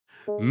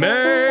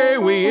May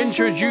we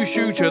introduce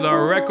you to the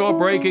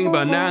record-breaking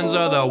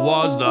bonanza that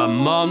was the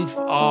month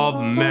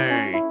of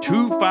May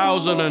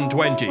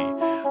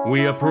 2020.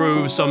 We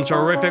approved some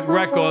terrific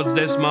records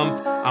this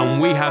month,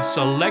 and we have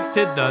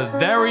selected the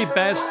very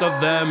best of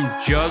them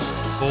just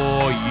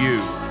for you.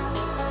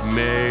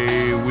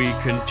 May we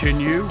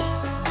continue?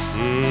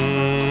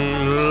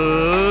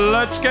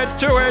 Let's get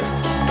to it!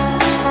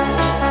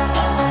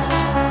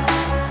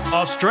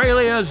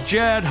 Australia's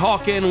Jed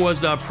Hockin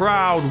was the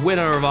proud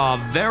winner of our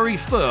very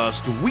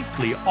first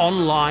weekly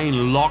online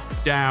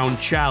lockdown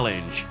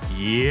challenge.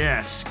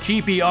 Yes,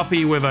 keepy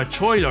uppy with a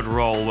toilet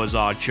roll was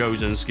our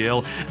chosen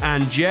skill,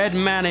 and Jed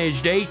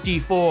managed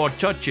 84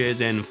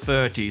 touches in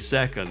 30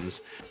 seconds.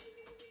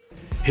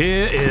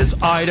 Here is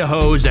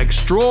Idaho's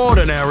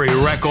extraordinary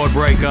record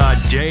breaker,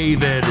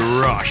 David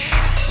Rush.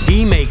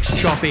 He makes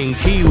chopping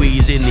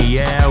kiwis in the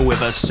air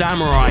with a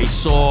samurai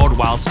sword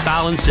whilst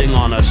balancing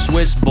on a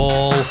Swiss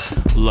ball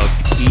look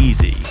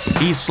easy.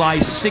 He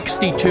sliced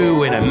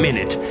 62 in a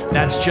minute.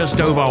 That's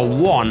just over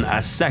 1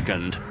 a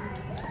second.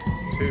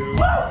 2.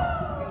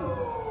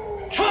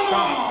 Come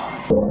on!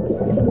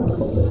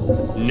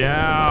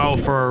 Now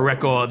for a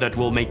record that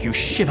will make you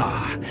shiver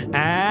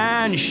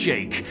and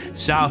shake.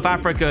 South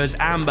Africa's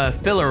Amber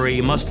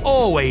Fillery must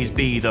always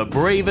be the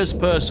bravest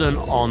person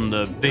on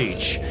the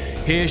beach.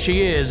 Here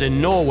she is in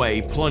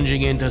Norway,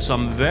 plunging into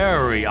some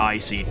very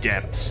icy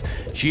depths.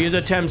 She is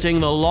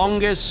attempting the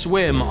longest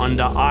swim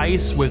under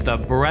ice with the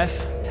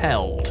breath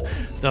held.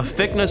 The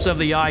thickness of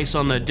the ice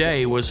on the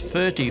day was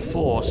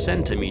 34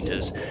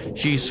 centimeters.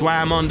 She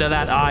swam under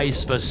that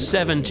ice for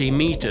 70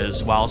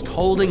 meters whilst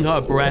holding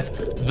her breath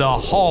the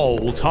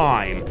whole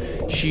time.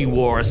 She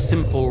wore a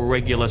simple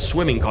regular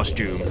swimming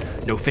costume,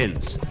 no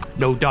fins,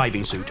 no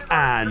diving suit,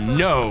 and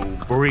no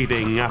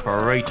breathing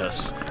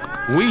apparatus.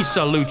 We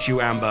salute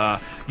you,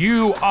 Amber.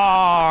 You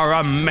are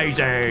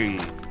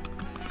amazing!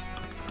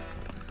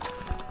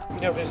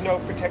 There's no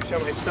protection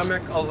on my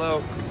stomach,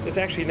 although it's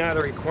actually not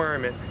a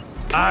requirement.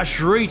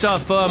 Ashrita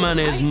Furman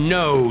is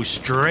no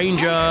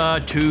stranger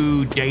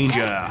to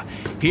danger.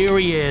 Here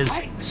he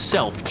is,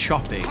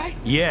 self-chopping.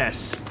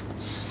 Yes,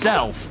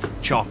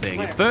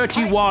 self-chopping.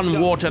 31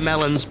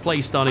 watermelons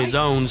placed on his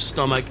own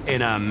stomach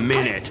in a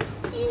minute.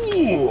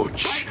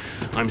 Ouch!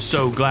 I'm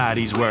so glad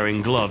he's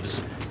wearing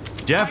gloves.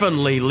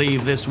 Definitely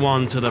leave this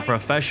one to the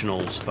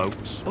professionals,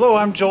 folks. Hello,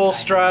 I'm Joel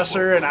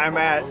Strasser, and I'm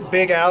at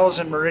Big Al's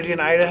in Meridian,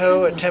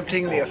 Idaho,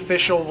 attempting the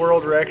official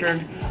world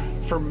record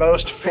for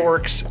most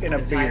forks in a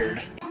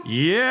beard.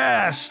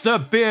 Yes, the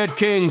Beard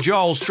King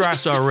Joel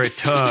Strasser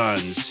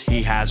returns.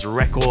 He has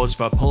records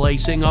for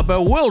placing a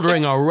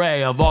bewildering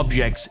array of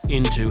objects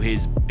into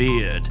his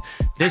beard.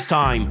 This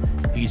time,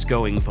 he's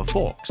going for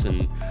forks,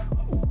 and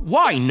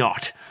why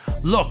not?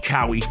 Look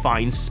how he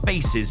finds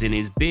spaces in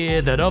his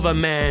beard that other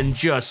men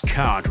just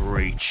can't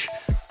reach.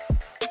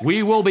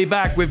 We will be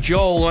back with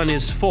Joel and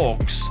his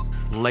forks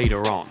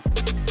later on.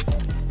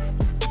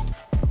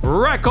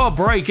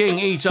 Record-breaking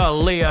eater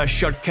Leah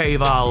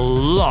Shutkeva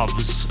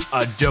loves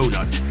a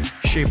donut.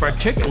 She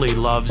particularly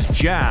loves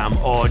jam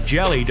or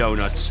jelly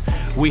donuts.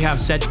 We have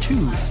set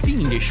 2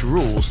 fiendish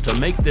rules to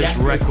make this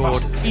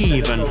record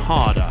even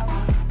harder.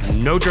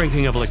 No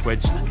drinking of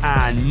liquids,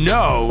 and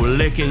no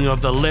licking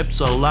of the lips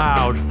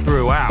allowed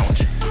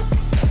throughout.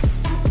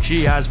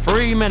 She has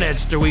 3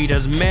 minutes to eat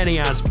as many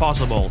as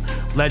possible.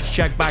 Let's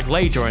check back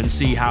later and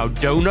see how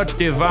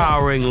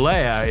donut-devouring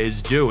Leia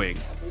is doing.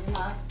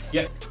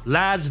 Yep.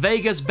 Las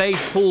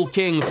Vegas-based pool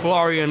king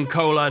Florian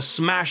Kohler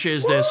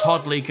smashes this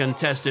hotly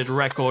contested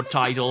record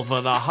title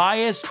for the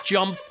highest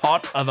jump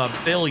pot of a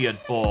billiard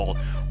ball.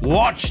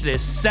 Watch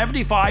this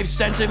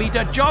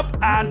 75-centimeter jump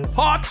and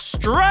pot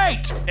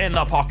straight in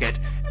the pocket.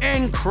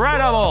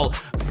 Incredible!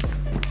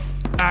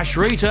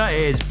 Ashrita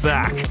is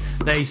back.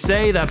 They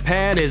say the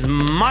pen is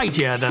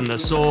mightier than the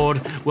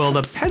sword. Well,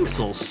 the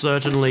pencil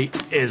certainly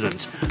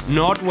isn't.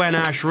 Not when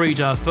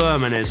Ashrita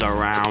Furman is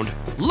around.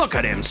 Look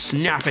at him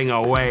snapping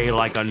away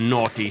like a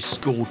naughty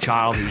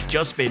schoolchild who's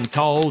just been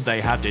told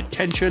they have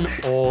detention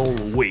all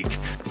week.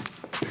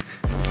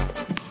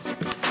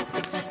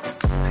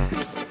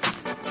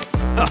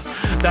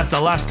 That's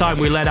the last time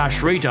we let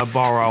Ashrita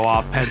borrow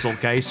our pencil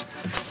case.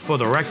 For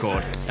the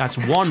record, that's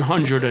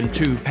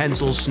 102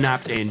 pencils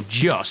snapped in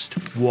just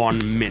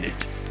 1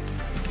 minute.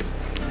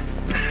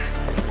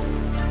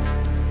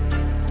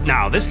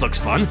 Now this looks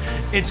fun.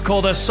 It's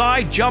called a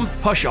side jump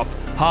push-up.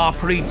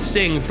 Harpreet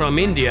Singh from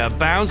India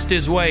bounced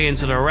his way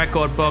into the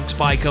record books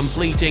by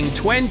completing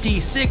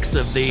 26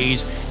 of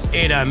these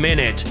in a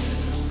minute.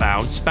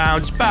 Bounce,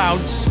 bounce,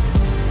 bounce.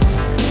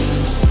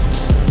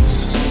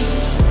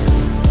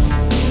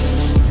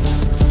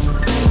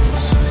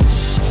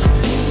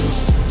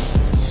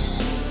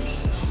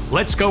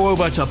 Let's go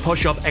over to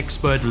push-up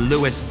expert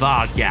Luis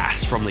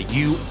Vargas from the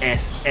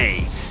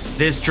USA.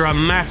 This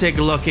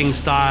dramatic-looking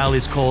style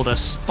is called a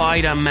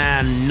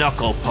Spider-Man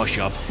knuckle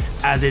push-up,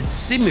 as it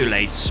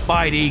simulates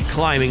Spidey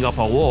climbing up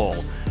a wall.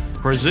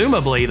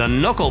 Presumably, the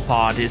knuckle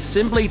part is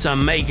simply to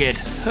make it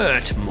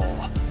hurt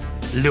more.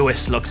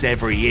 Lewis looks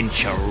every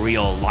inch a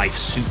real-life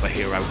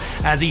superhero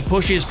as he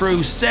pushes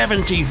through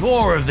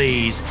 74 of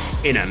these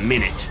in a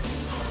minute.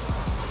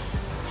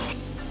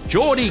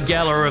 Geordie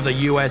Geller of the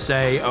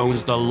USA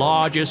owns the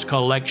largest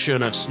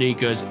collection of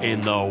sneakers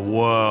in the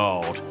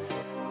world.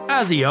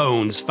 As he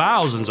owns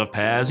thousands of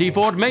pairs, he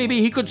thought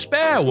maybe he could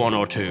spare one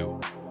or two.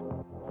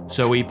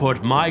 So he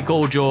put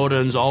Michael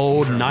Jordan's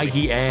old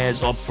Nike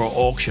Airs up for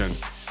auction.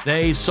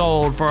 They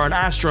sold for an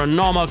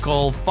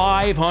astronomical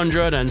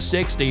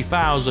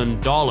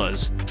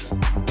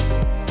 $560,000.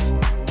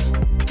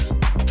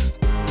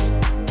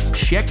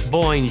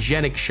 Checkboy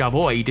Jenik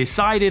Chavoy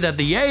decided at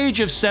the age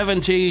of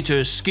 70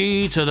 to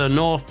ski to the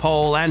North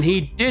Pole, and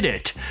he did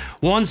it.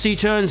 Once he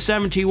turned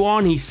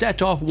 71, he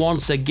set off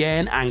once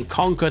again and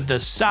conquered the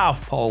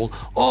South Pole,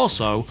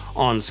 also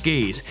on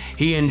skis.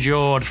 He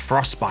endured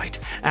frostbite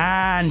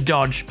and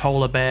dodged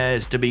polar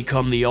bears to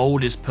become the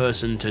oldest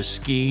person to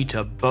ski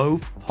to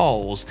both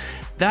poles.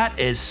 That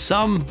is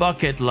some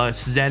bucket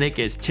list Zenik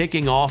is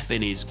ticking off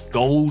in his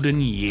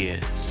golden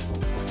years.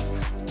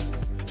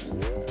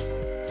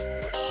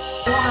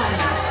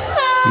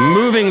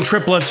 Moving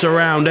triplets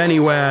around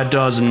anywhere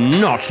does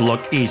not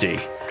look easy.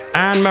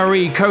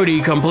 Anne-Marie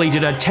Cody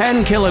completed a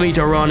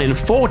 10-kilometer run in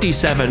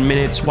 47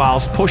 minutes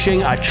whilst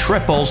pushing a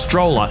triple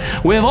stroller,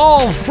 with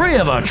all three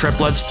of her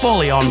triplets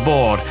fully on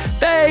board.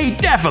 They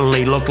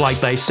definitely look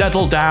like they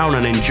settled down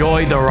and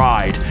enjoyed the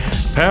ride.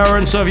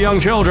 Parents of young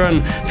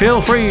children, feel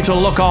free to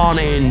look on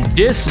in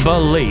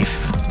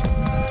disbelief.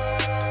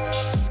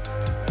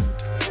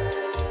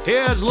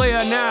 Here's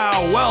Leah now,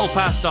 well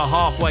past the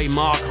halfway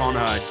mark on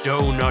her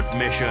donut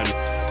mission.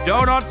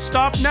 Donut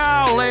stop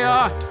now,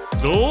 Leah.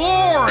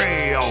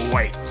 Glory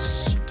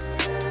awaits.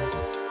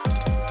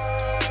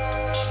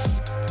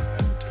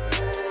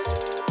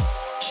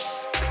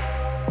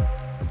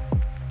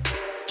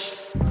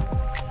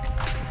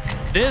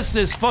 This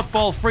is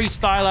football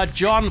freestyler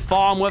John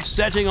Farnworth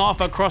setting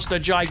off across the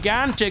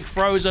gigantic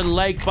frozen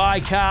Lake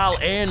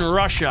Baikal in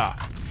Russia.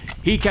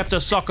 He kept a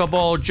soccer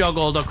ball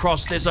juggled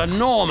across this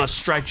enormous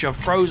stretch of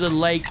frozen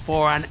lake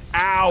for an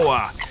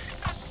hour.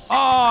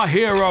 Our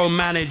hero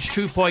managed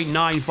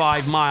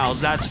 2.95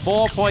 miles, that's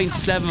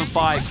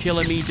 4.75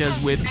 kilometers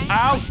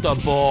without the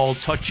ball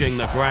touching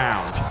the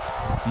ground.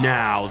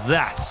 Now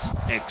that's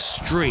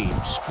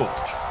extreme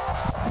sport.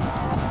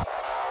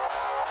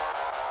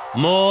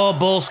 More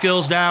bull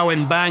skills now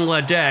in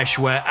Bangladesh,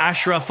 where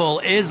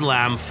Ashraful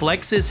Islam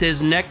flexes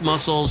his neck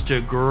muscles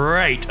to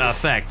great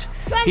effect.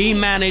 He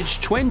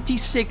managed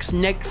 26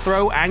 neck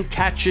throw and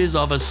catches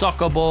of a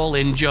soccer ball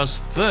in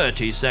just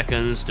 30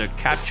 seconds to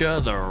capture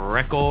the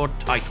record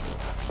title.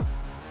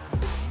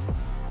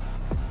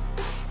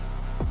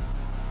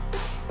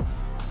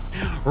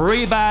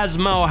 Rebaz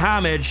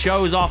Mohammed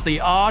shows off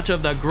the art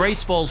of the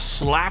graceful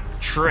slap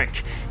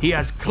trick. He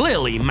has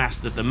clearly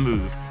mastered the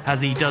move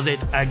as he does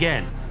it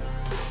again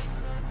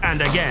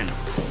and again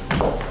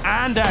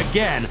and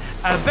again,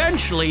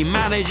 eventually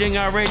managing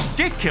a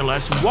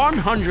ridiculous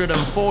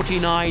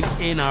 149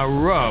 in a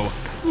row.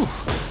 Whew.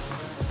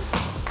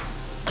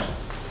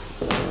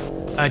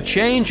 A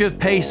change of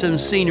pace and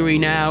scenery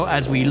now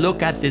as we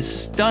look at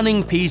this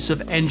stunning piece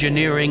of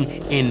engineering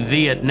in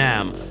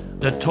Vietnam.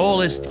 The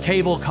tallest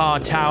cable car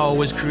tower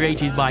was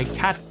created by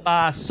Cat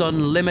Ba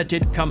Sun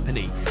Limited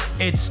Company.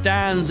 It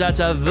stands at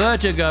a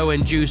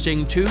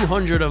vertigo-inducing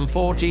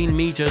 214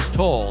 meters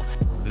tall.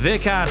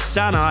 Vikas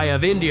Sanai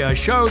of India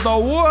showed the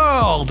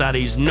world that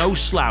he's no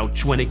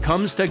slouch when it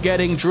comes to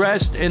getting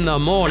dressed in the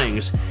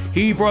mornings.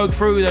 He broke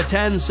through the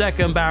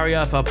 10-second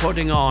barrier for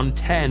putting on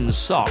 10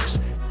 socks.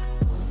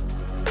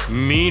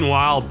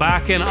 Meanwhile,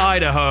 back in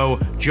Idaho,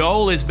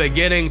 Joel is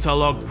beginning to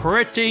look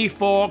pretty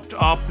forked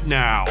up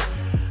now.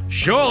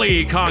 Surely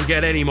he can't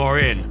get any more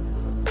in.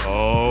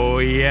 Oh,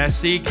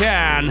 yes he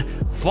can.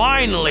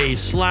 Finally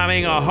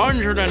slamming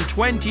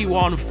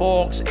 121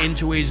 forks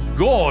into his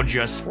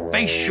gorgeous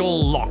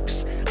facial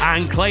locks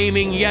and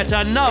claiming yet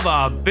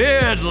another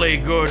beardly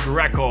good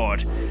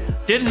record.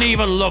 Didn't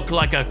even look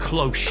like a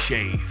close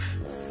shave.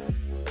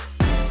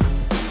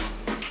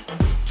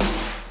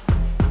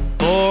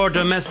 For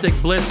domestic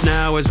bliss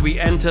now as we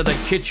enter the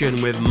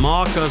kitchen with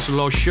Marcus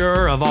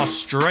Locheur of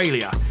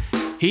Australia.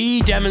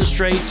 He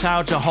demonstrates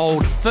how to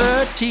hold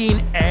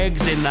 13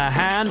 eggs in the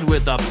hand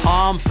with the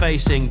palm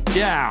facing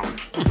down.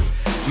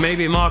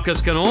 Maybe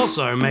Marcus can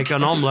also make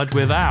an omelette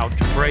without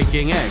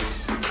breaking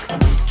eggs.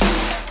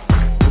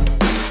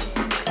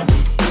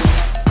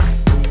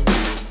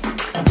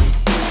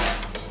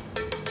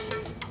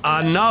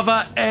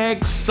 Another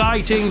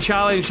exciting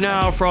challenge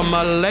now from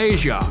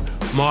Malaysia.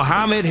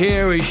 Mohammed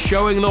here is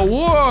showing the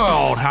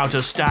world how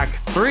to stack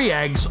 3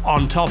 eggs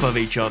on top of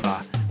each other.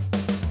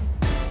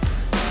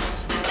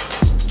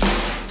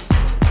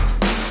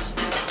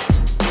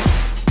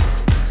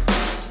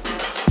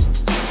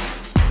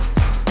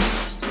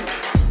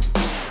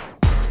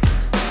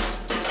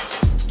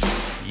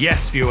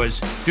 Yes,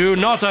 viewers, do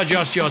not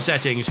adjust your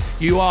settings.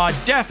 You are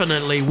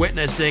definitely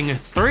witnessing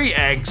 3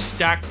 eggs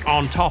stacked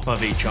on top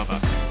of each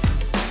other.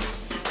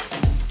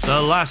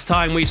 The last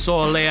time we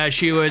saw Leah,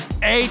 she was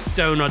 8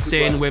 donuts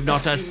in with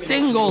not a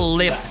single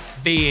lip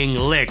being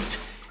licked.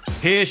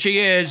 Here she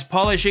is,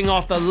 polishing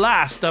off the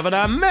last of an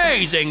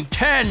amazing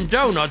 10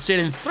 donuts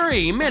in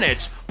 3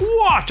 minutes.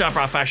 What a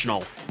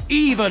professional!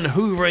 Even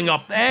hoovering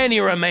up any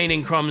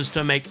remaining crumbs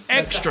to make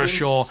extra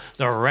sure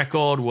the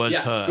record was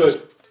hers.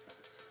 Good.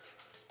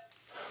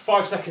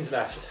 5 seconds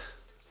left.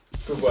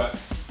 Good work.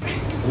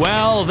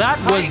 Well,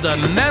 that was the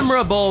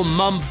memorable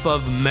month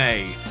of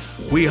May.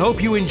 We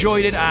hope you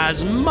enjoyed it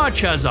as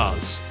much as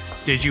us.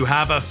 Did you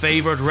have a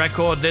favorite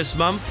record this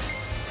month?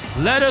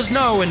 Let us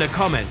know in the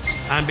comments,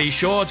 and be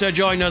sure to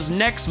join us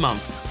next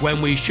month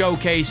when we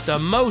showcase the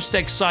most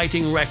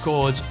exciting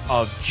records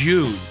of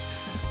June.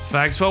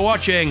 Thanks for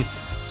watching.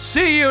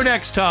 See you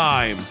next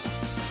time.